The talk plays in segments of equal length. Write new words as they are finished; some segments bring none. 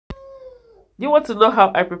Do you want to know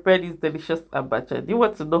how I prepare this delicious abacha? Do you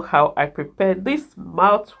want to know how I prepare this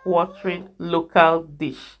mouth-watering local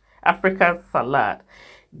dish, African salad?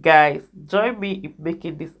 Guys, join me in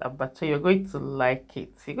making this abacha. You're going to like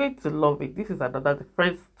it. You're going to love it. This is another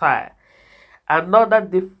different style. Another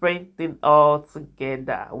different thing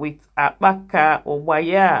altogether with Abacha and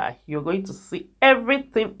Ugba. You're going to see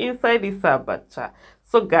everything inside this abacha.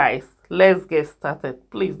 So guys, let's get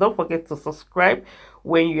started. Please don't forget to subscribe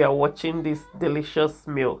when you are watching this delicious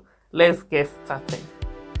meal. Let's get started.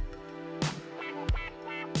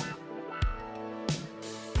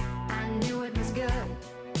 I knew it was good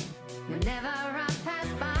whenever I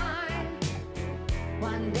passed by.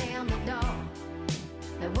 One day on the door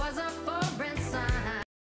there was a foreign sign.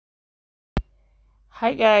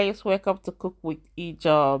 Hi guys, welcome to Cook with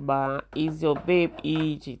Ijoma. Is your babe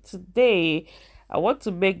EG. Today I want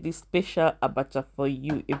to make this special abacha for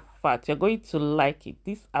you. In fact, you're going to like it.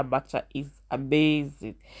 This abacha is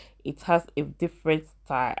amazing. It has a different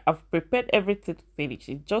style. I've prepared everything finished.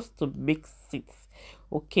 It's just to mix it.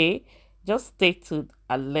 Okay, just stay tuned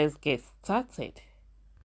and let's get started.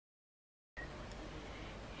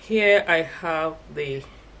 Here I have the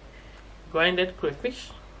grinded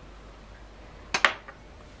crayfish.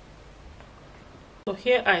 So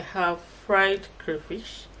here I have fried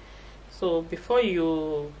crayfish. So before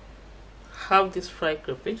you have this fried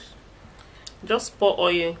crayfish, just pour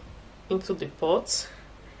oil into the pot,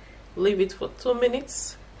 leave it for 2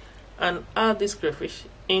 minutes, and add this crayfish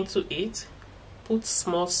into it. Put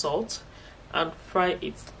small salt and fry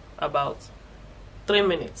it about 3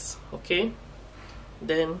 minutes. Okay,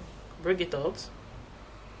 then bring it out.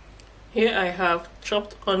 Here I have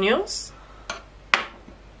chopped onions,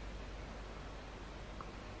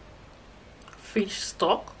 fish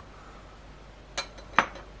stock.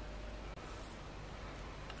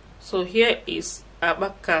 So here is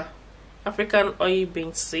Abacha, African oil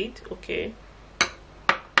bean seed. Okay,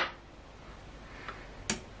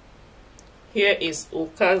 here is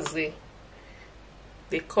Okazi,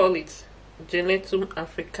 they call it Genetum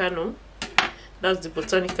Africanum, that's the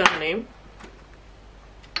botanical name.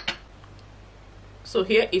 So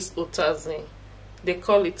here is Otazi, they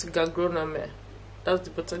call it Gagroname, that's the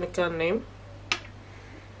botanical name.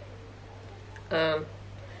 And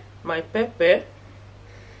my pepper,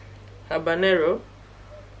 habanero.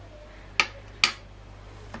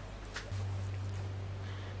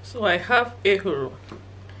 So I have ehuru,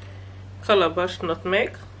 calabash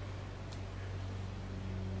nutmeg.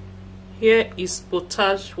 Here is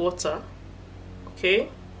potage water. Okay,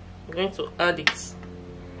 I'm going to add it.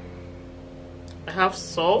 I have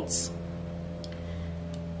salt,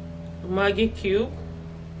 Maggi cube,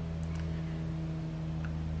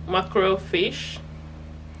 mackerel fish,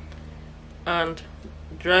 and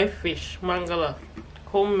dry fish, mangala,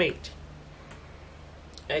 homemade.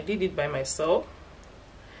 I did it by myself.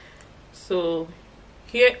 So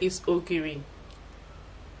here is ogiri,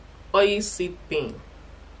 oil seed bean,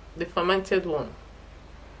 the fermented one.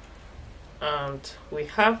 And we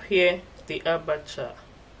have here the abacha,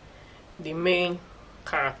 the main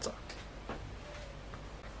character.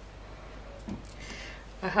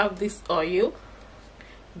 I have this oil,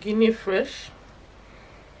 Guinea fresh.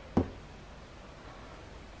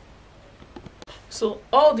 So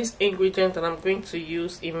all these ingredients that I'm going to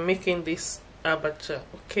use in making this abacha.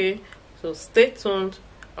 Okay, so stay tuned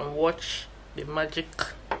and watch the magic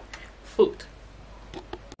food.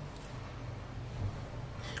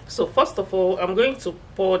 So first of all, I'm going to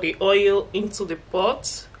pour the oil into the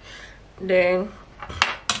pot, then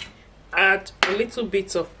add a little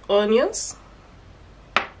bit of onions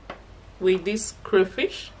with this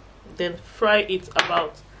crayfish, then fry it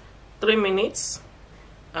about 3 minutes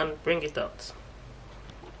and bring it out.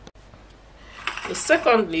 So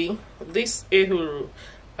secondly, this ehuru,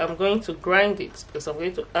 I'm going to grind it because I'm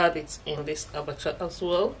going to add it in this abacha as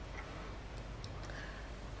well.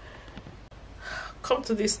 Come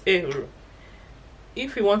to this ehuru.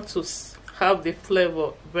 If you want to have the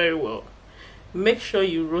flavor very well, make sure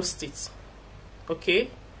you roast it. Okay,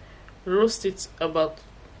 roast it about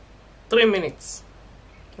 3 minutes.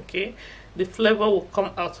 Okay, the flavor will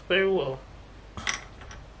come out very well.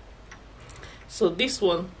 So this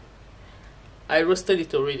one, I roasted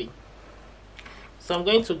it already, so I'm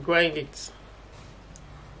going to grind it.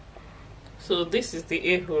 So this is the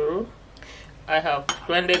ehuru. I have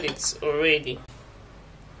grinded it already.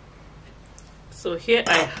 So here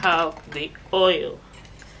I have the oil,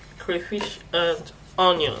 crayfish and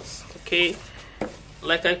onions. Okay,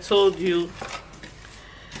 like I told you,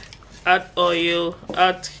 add oil,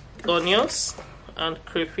 add onions and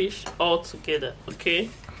crayfish all together. Okay,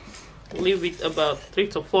 leave it about 3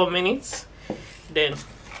 to 4 minutes, then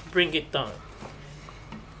bring it down.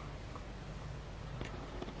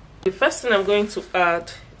 The first thing I'm going to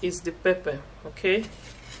add is the pepper. Okay,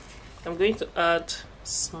 I'm going to add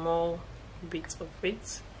small bit of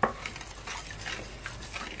it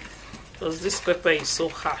because this pepper is so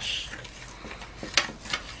harsh.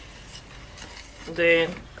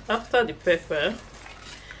 Then after the pepper,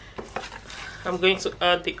 I'm going to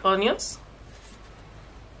add the onions.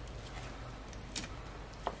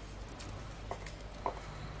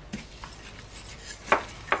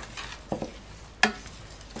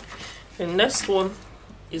 The next one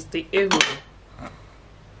is the ehuru.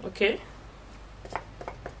 Okay,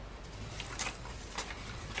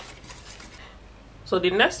 so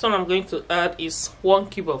the next one I'm going to add is 1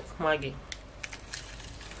 cube of Maggi.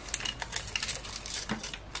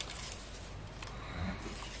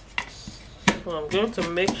 So I'm going to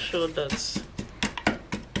make sure that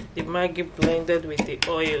the Maggi blended with the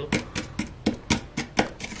oil.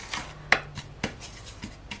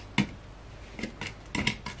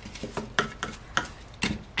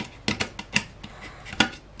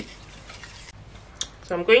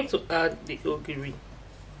 So I'm going to add the ogiri.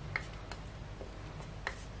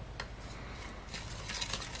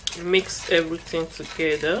 Mix everything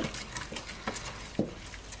together.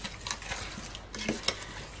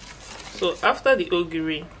 So after the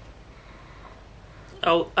ogiri,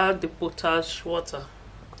 I'll add the potash water.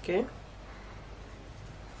 Okay,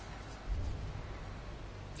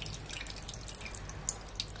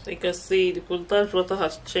 so you can see the potash water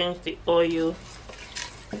has changed the oil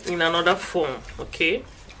in another form. Okay,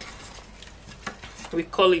 we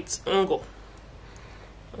call it ungo.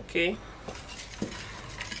 Okay,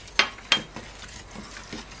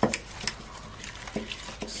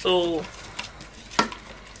 so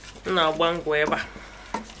now Abacha.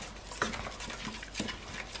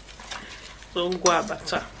 So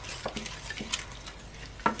Abacha.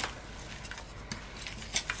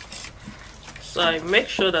 So I make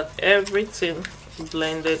sure that everything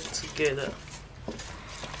blended together.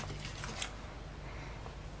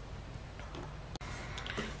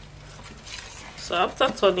 So after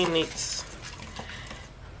turning it,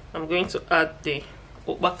 I'm going to add the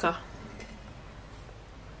Abacha.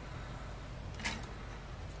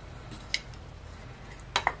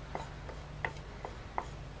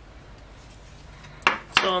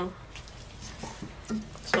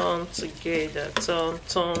 Turn together,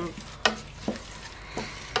 turn.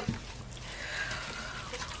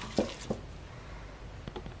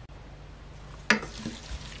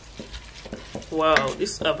 Wow,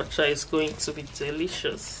 this abacha is going to be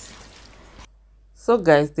delicious. So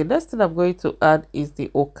guys, the next thing I'm going to add is the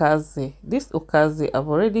okazi. This okazi, I've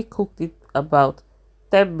already cooked it about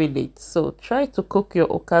 10 minutes. So try to cook your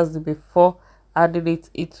okazi before adding it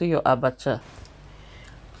into your abacha.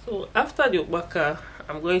 So after the Abacha,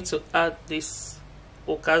 I'm going to add this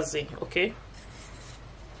okazi. Okay,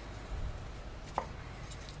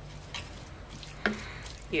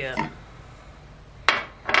 yeah,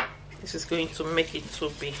 this is going to make it to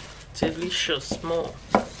be delicious, more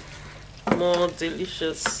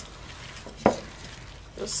delicious.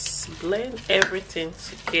 Just blend everything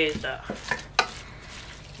together.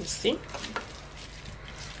 You see,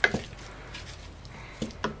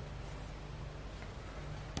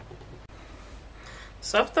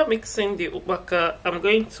 so after mixing the Abacha, I'm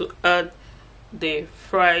going to add the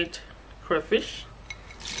fried crayfish.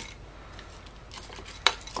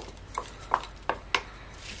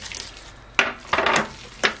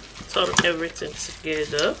 Turn everything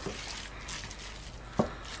together.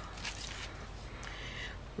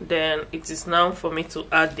 Then it is now for me to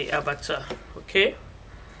add the abacha. Okay,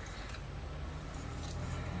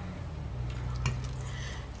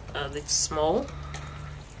 add it small.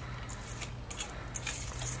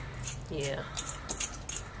 Yeah,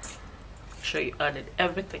 make sure you added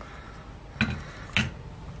everything.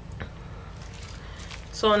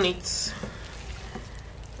 Turn it.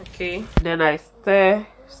 Okay, then I stir.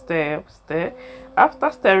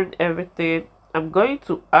 After stirring everything, I'm going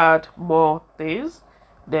to add more things,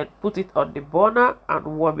 then put it on the burner and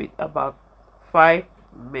warm it about 5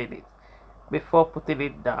 minutes before putting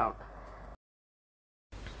it down.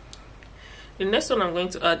 The next one I'm going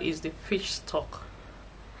to add is the fish stock.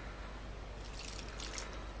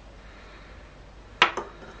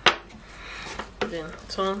 Then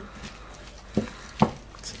turn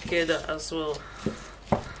together as well.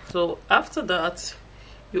 So after that,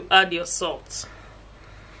 you add your salt.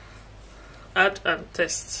 Add and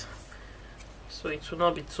taste, so it will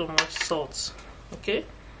not be too much salt. Okay,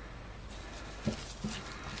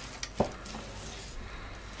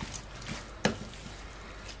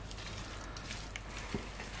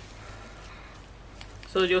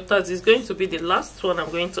 So the otas is going to be the last one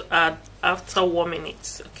I'm going to add after warming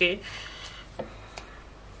it. Okay,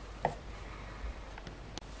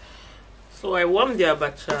 so I warmed the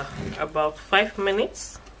abacha about 5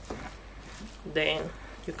 minutes. Then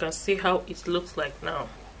you can see how it looks like now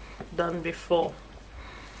than before.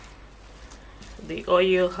 The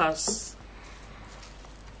oil has,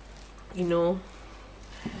 you know,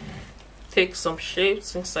 take some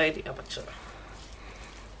shapes inside the abacha.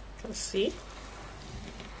 You can see.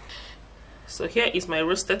 So here is my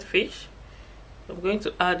roasted fish. I'm going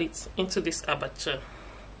to add it into this abacha.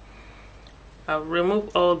 I'll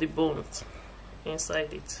remove all the bones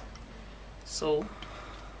inside it. So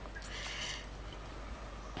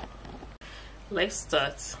let's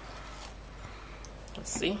start.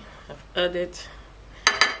 Let's see, I've added.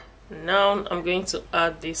 Now I'm going to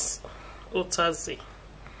add this otazi.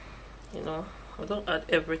 You know, I don't add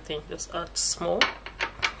everything, just add small.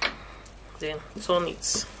 Then turn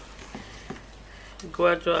it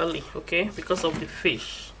gradually, okay, because of the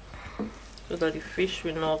fish, so that the fish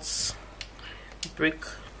will not break.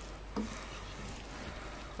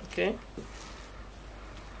 Okay,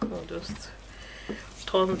 I'll just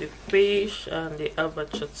turn the fish and the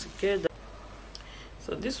abacha together.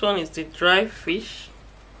 So this one is the dry fish,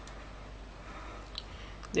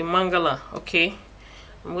 the mangala. Okay,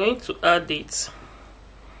 I'm going to add it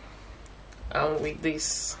and with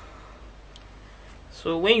this.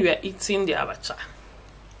 So when you are eating the abacha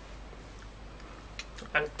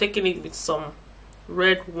and taking it with some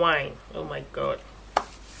red wine, oh my god,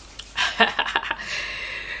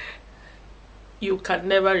 you can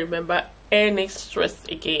never remember any stress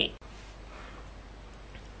again.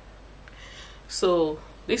 So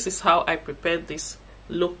this is how I prepare this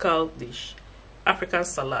local dish, African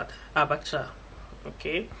salad, abacha.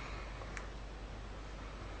 Okay,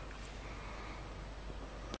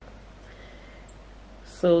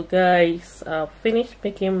 so guys, I've finished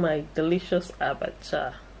making my delicious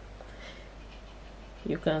abacha.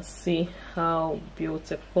 You can see how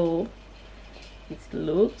beautiful it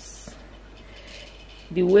looks.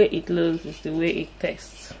 The way it looks is the way it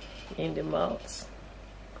tastes in the mouth.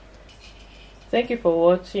 Thank you for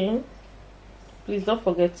watching. Please don't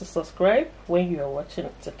forget to subscribe when you are watching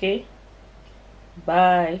it. Okay,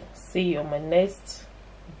 bye. See you on my next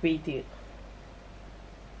video.